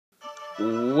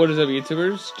What is up,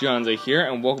 YouTubers? Johnzza here,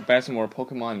 and welcome back to more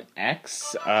Pokemon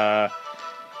X.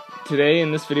 Today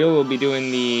in this video we'll be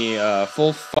doing the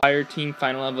full Fire Team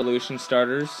Final Evolution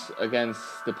starters against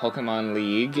the Pokemon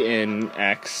League in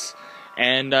X.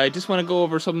 And I just want to go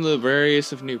over some of the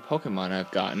various of new Pokemon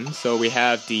I've gotten. So we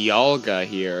have Dialga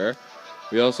here.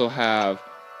 We also have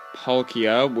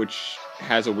Palkia, which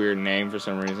has a weird name for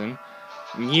some reason.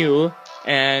 Mew,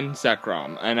 and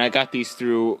Zekrom, and I got these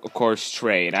through, of course,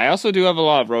 trade. I also do have a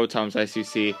lot of Rotoms, as you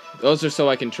see. Those are so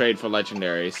I can trade for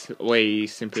legendaries, way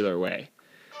simpler way.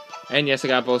 And yes, I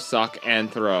got both Suck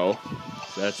and Throw,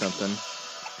 so that's something.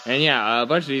 And yeah, a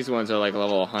bunch of these ones are like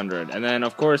level 100. And then,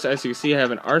 of course, as you can see, I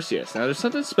have an Arceus. Now, there's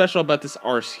something special about this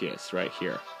Arceus right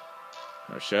here.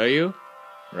 I'll show you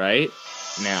right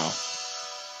now.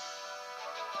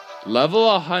 Level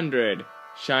 100,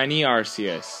 Shiny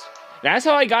Arceus. That's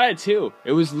how I got it too.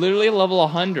 It was literally level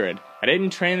 100. I didn't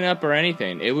train it up or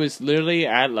anything. It was literally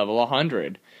at level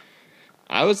 100.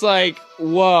 I was like,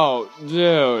 whoa,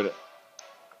 dude.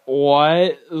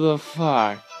 What the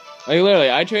fuck? Like,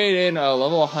 literally, I traded in a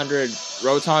level 100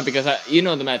 Rotom because, you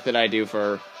know the method I do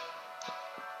for,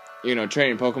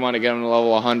 training Pokemon to get them to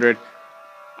level 100.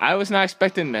 I was not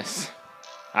expecting this.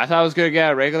 I thought I was going to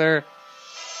get a regular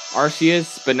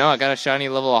Arceus, but no, I got a shiny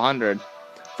level 100.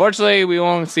 Fortunately, we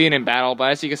won't see it in battle,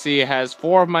 but as you can see, it has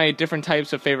 4 of my different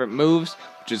types of favorite moves,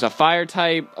 which is a fire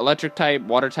type, electric type,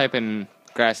 water type, and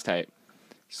grass type.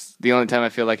 It's the only time I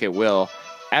feel like it will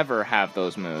ever have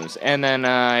those moves. And then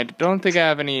I don't think I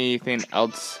have anything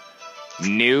else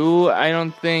new, I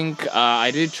don't think. I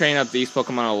did train up these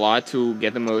Pokemon a lot to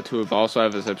get them to evolve, so I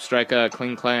have a Substrika,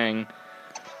 Klinklang,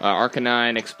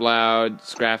 Arcanine, Exploud,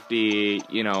 Scrafty,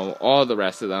 all the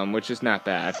rest of them, which is not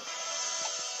bad.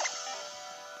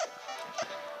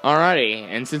 Alrighty,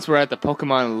 and since we're at the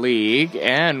Pokemon League,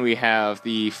 and we have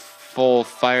the full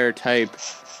Fire-type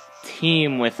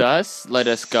team with us, let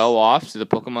us go off to the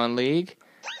Pokemon League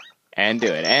and do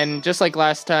it. And just like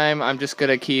last time, I'm just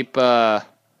gonna keep, actually,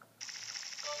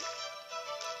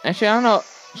 I don't know,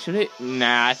 should it?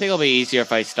 Nah, I think it'll be easier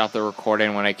if I stop the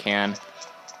recording when I can.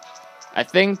 I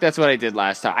think that's what I did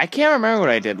last time. I can't remember what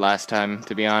I did last time,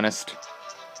 to be honest.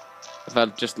 If I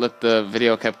just let the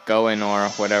video kept going or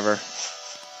whatever.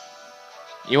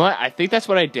 You know what? I think that's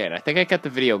what I did. I think I kept the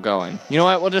video going. You know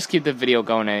what? We'll just keep the video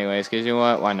going anyways, because you know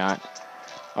what? Why not?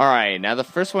 Alright, now the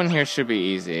first one here should be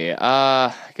easy.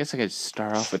 I guess I could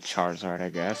start off with Charizard, I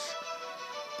guess.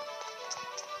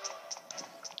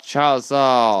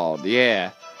 Charizard,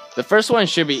 yeah. The first one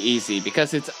should be easy,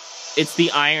 because it's the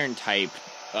Iron type,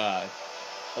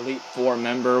 Elite Four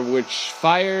member, which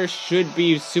fire should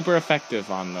be super effective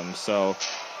on them, so,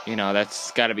 that's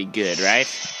gotta be good, right?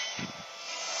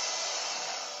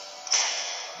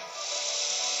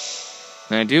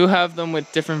 And I do have them with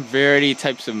different variety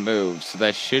types of moves, so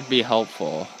that should be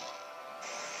helpful.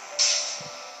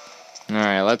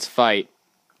 Alright, let's fight.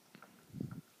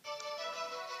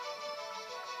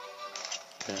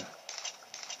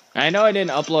 I know I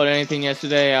didn't upload anything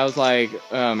yesterday. I was like,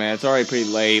 oh man, it's already pretty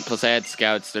late. Plus I had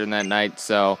scouts during that night,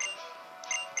 so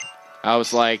I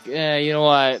was like, you know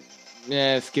what?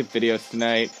 Skip videos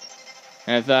tonight.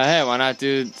 And I thought, hey, why not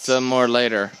do some more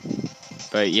later?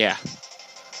 But yeah.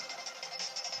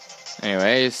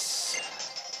 Anyways,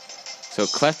 so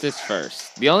Cleft is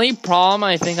first. The only problem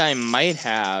I think I might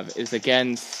have is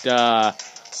against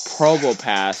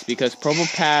Probopass, because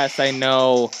Probopass, I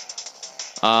know,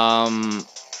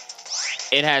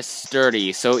 it has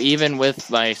Sturdy, so even with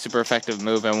my super effective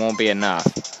move, it won't be enough.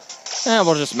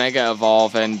 We'll just Mega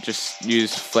Evolve and just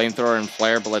use Flamethrower and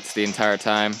Flare Blitz the entire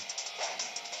time.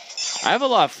 I have a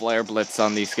lot of Flare Blitz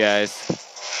on these guys,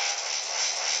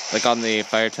 like on the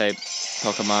Fire-type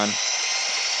Pokemon.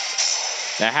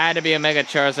 There had to be a Mega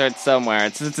Charizard somewhere.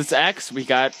 And since it's X, we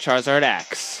got Charizard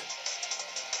X.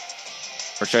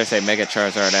 Or should I say Mega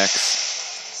Charizard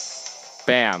X?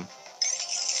 Bam.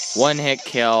 One hit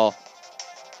kill.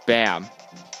 Bam.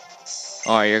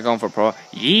 Oh, you're going for Pro.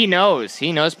 He knows.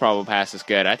 He knows Probopass is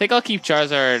good. I think I'll keep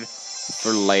Charizard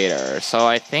for later. So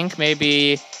I think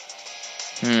maybe...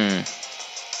 You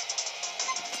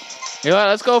know what?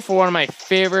 Let's go for one of my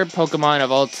favorite Pokemon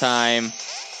of all time.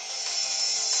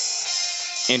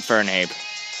 Infernape.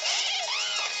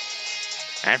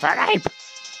 Infernape!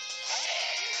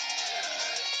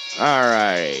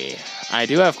 Alright. I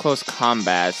do have close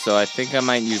combat, so I think I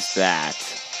might use that.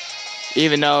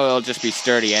 Even though it'll just be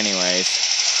sturdy anyways.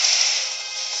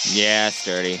 Yeah,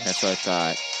 sturdy. That's what I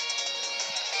thought.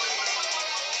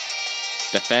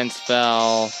 Defense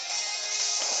fell.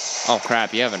 Oh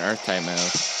crap, you have an Earth-type move.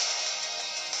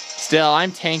 Still,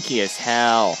 I'm tanky as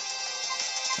hell.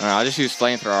 Alright, I'll just use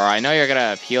flamethrower. I know you're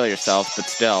gonna heal yourself, but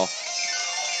still.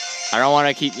 I don't want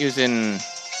to keep using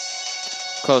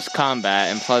close combat,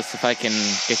 and plus if I can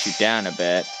get you down a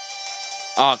bit.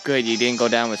 Oh, good, you didn't go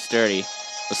down with sturdy.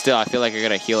 But still, I feel like you're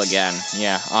gonna heal again.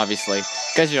 Yeah, obviously.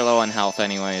 Because you're low on health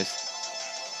anyways.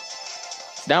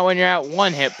 It's not when you're at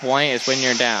 1 hit point, it's when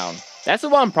you're down. That's the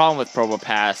one problem with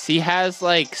Probopass. He has,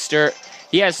 like,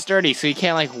 he has sturdy, so you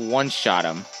can't, like, one-shot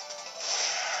him.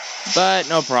 But,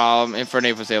 no problem.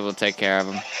 Infernape was able to take care of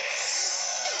him.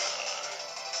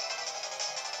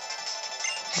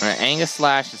 Alright,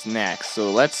 Angus-Slash is next.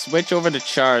 So let's switch over to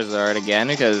Charizard again,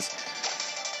 because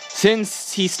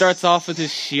since he starts off with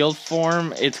his shield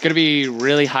form, it's going to be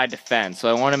really high defense. So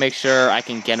I want to make sure I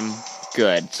can get him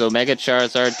good. So Mega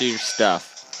Charizard, do your stuff.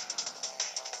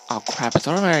 Oh crap, it's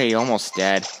already almost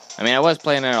dead. I mean, I was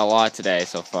playing it a lot today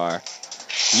so far.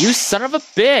 You son of a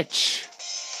bitch!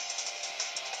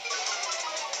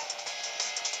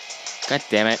 God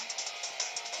damn it.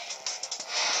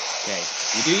 Okay,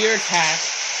 you do your attack.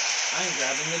 I'm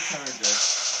grabbing the charger.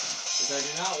 Because I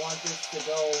do not want this to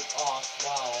go off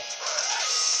while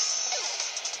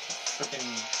freaking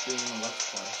doing the Let's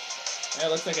Play. Yeah,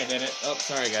 it looks like I did it. Oh,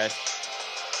 sorry guys.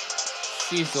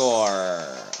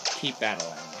 Caesar. Keep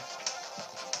battling.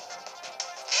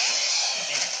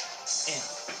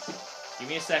 Give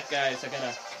me a sec, guys. I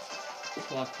gotta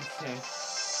clock this in.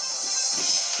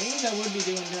 Things I would be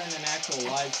doing during an actual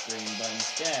live stream, but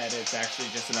instead it's actually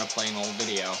just in a plain old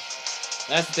video.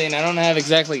 That's the thing, I don't have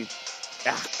exactly...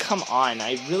 Ah, come on,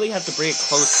 I really have to bring it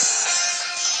close.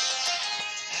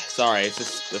 Sorry, it's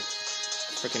just the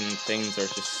freaking things are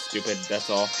just stupid, that's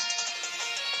all.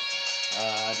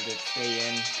 Did it stay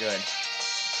in? Good.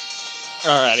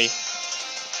 Alrighty.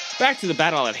 Back to the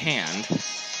battle at hand.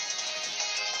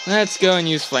 Let's go and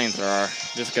use Flamethrower,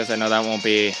 just because I know that won't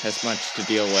be as much to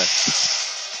deal with.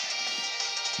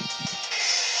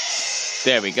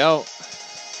 There we go.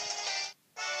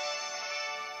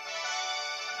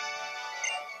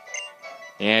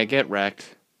 Yeah, get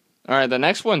wrecked. Alright, the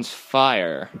next one's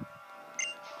Fire.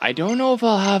 I don't know if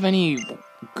I'll have any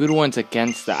good ones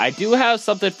against that. I do have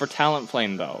something for Talent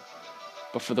Flame, though.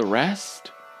 But for the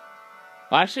rest...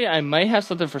 Well, actually, I might have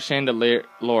something for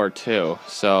Chandelure, too.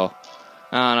 So,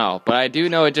 I don't know. But I do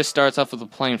know it just starts off with a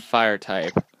plain Fire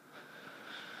type.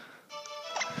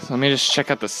 So let me just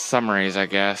check out the summaries, I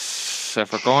guess.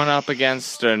 If we're going up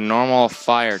against a normal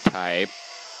Fire type...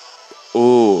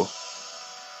 Ooh.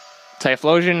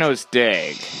 Typhlosion knows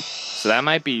Dig. So that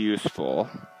might be useful.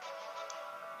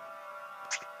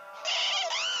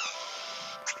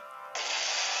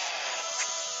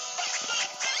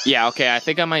 Yeah, okay, I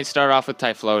think I might start off with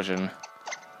Typhlosion.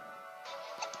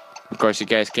 Of course, you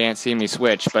guys can't see me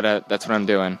switch, but that's what I'm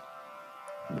doing.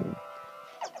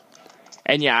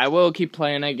 And yeah, I will keep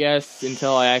playing, I guess,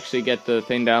 until I actually get the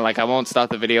thing down. Like, I won't stop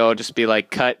the video, I'll just be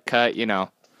like, cut, you know.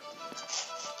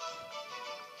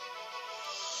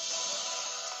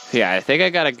 So yeah, I think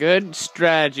I got a good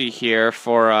strategy here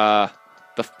for,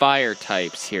 the fire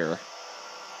types here.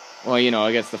 Well, you know,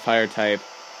 I guess the fire type,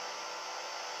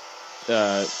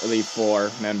 Elite Four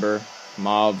member,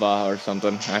 Malva or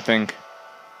something, I think.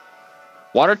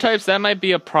 Water types, that might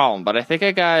be a problem, but I think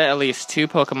I got at least 2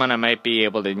 Pokemon I might be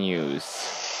able to use.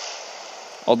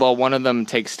 Although one of them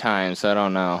takes time, so I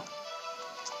don't know.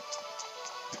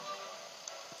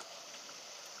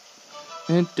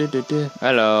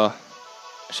 Hello.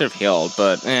 I should have healed,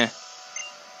 but eh.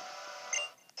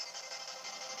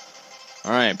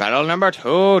 Alright, battle number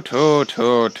 2.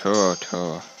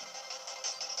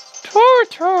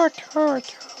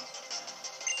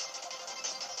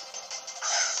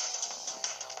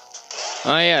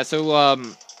 Oh yeah,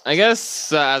 so I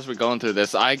guess as we're going through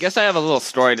this, I guess I have a little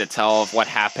story to tell of what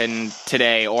happened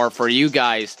today, or for you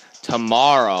guys,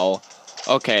 tomorrow.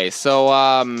 Okay,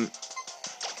 so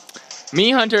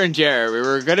me, Hunter, and Jared, we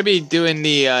were going to be doing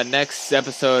the next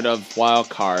episode of Wild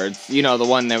Cards. You know, the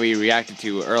one that we reacted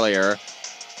to earlier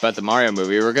about the Mario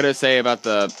movie. We were going to say about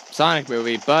the Sonic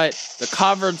movie, but the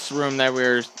conference room that we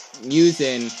were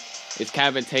using is kind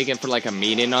of been taken for like a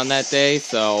meeting on that day,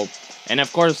 so... And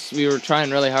of course, we were trying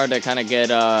really hard to kind of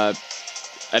get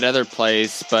another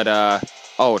place, but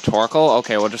oh, Torkoal?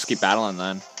 Okay, we'll just keep battling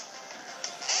then.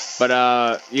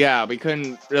 But yeah, we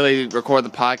couldn't really record the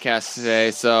podcast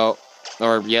today, so,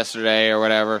 or yesterday or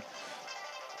whatever.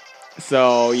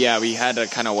 So yeah, we had to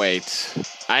kind of wait.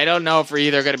 I don't know if we're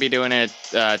either going to be doing it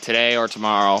today or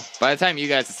tomorrow. By the time you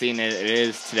guys have seen it, it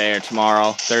is today or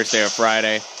tomorrow, Thursday or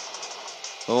Friday.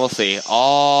 But we'll see.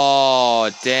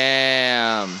 Oh,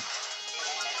 damn.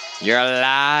 You're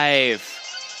alive!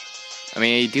 I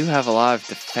mean, you do have a lot of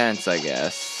defense, I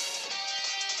guess.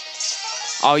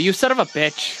 Oh, you son of a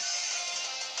bitch.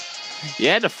 You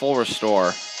had to full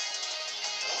restore.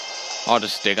 I'll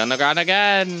just dig on the ground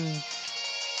again.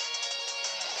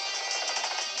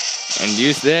 And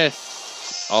use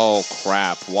this. Oh,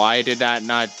 crap. Why did that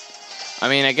not... I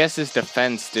mean, I guess his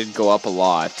defense did go up a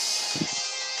lot.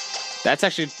 That's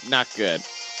actually not good.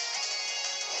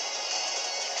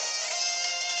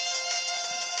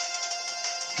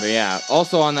 But yeah,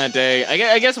 also on that day,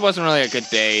 I guess it wasn't really a good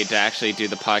day to actually do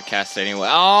the podcast anyway.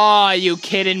 Oh, are you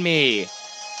kidding me?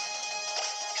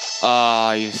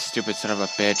 Oh, you stupid son of a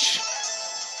bitch.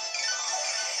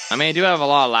 I mean, I do have a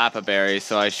lot of Lappa berries,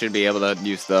 so I should be able to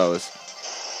use those.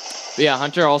 But yeah,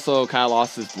 Hunter also kind of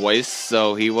lost his voice,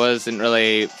 so he wasn't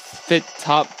really fit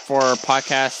top for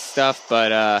podcast stuff,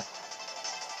 but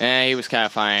he was kind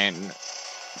of fine.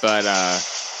 But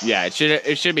yeah,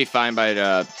 it should be fine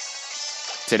by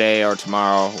today or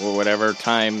tomorrow or whatever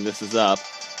time this is up,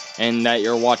 and that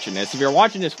you're watching this. If you're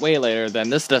watching this way later, then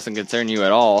this doesn't concern you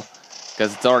at all,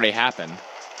 because it's already happened.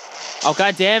 Oh,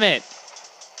 god damn it!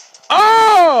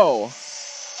 Oh!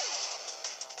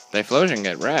 Typhlosion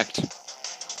get wrecked.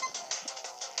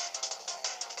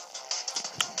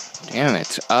 Damn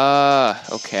it.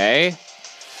 Okay.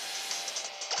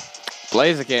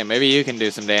 Blaziken, maybe you can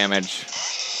do some damage.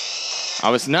 I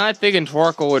was not thinking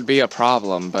Torkoal would be a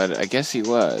problem, but I guess he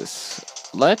was.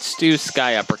 Let's do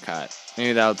Sky Uppercut.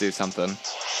 Maybe that'll do something.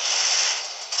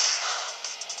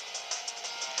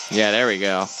 Yeah, there we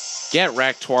go. Get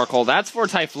wrecked, Torkoal. That's for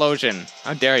Typhlosion.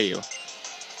 How dare you?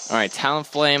 Alright,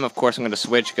 Talonflame. Of course I'm going to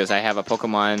switch because I have a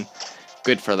Pokemon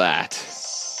good for that.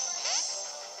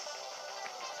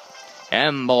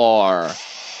 Emboar.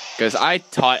 Because I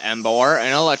taught Emboar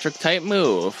an electric-type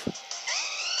move.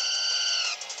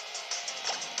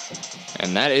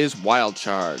 And that is Wild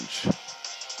Charge.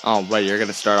 Oh, right, you're going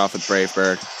to start off with Brave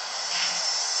Bird.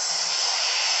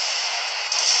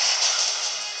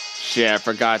 Shit, I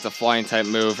forgot it's a flying type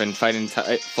move, and flying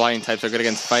types are good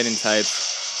against fighting types.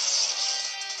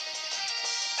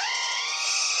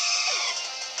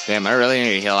 Damn, I really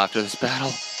need to heal after this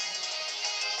battle.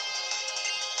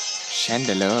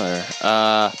 Chandelure.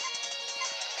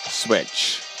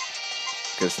 Switch.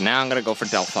 Because now I'm going to go for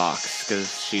Delphox,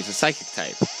 because she's a psychic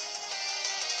type.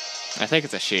 I think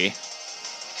it's a she.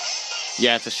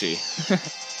 Yeah, it's a she.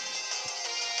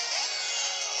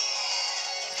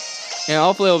 Yeah,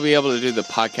 hopefully we'll be able to do the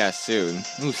podcast soon.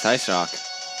 Ooh, Psyshock.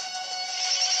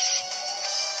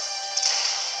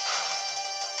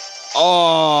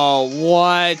 Oh,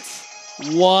 what?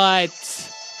 What?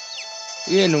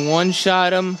 You didn't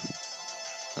one-shot him?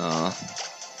 Oh.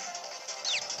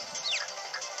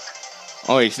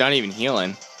 Oh, he's not even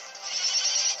healing.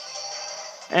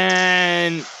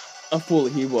 And a fool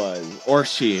he was. Or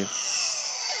she.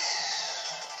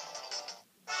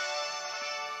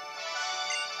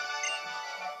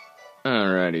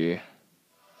 Alrighty.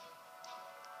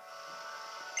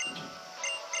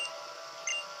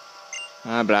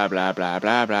 Blah, blah, blah, blah,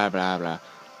 blah, blah, blah.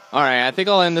 Alright, I think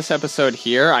I'll end this episode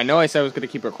here. I know I said I was going to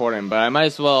keep recording, but I might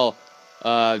as well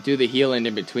do the healing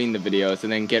in between the videos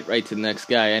and then get right to the next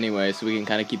guy anyway, so we can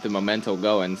kind of keep the momentum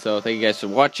going. So thank you guys for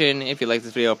watching. If you like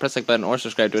this video, press the like button or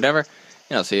subscribe to whatever.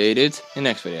 And I'll see you dudes in the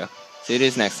next video. See you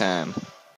dudes next time.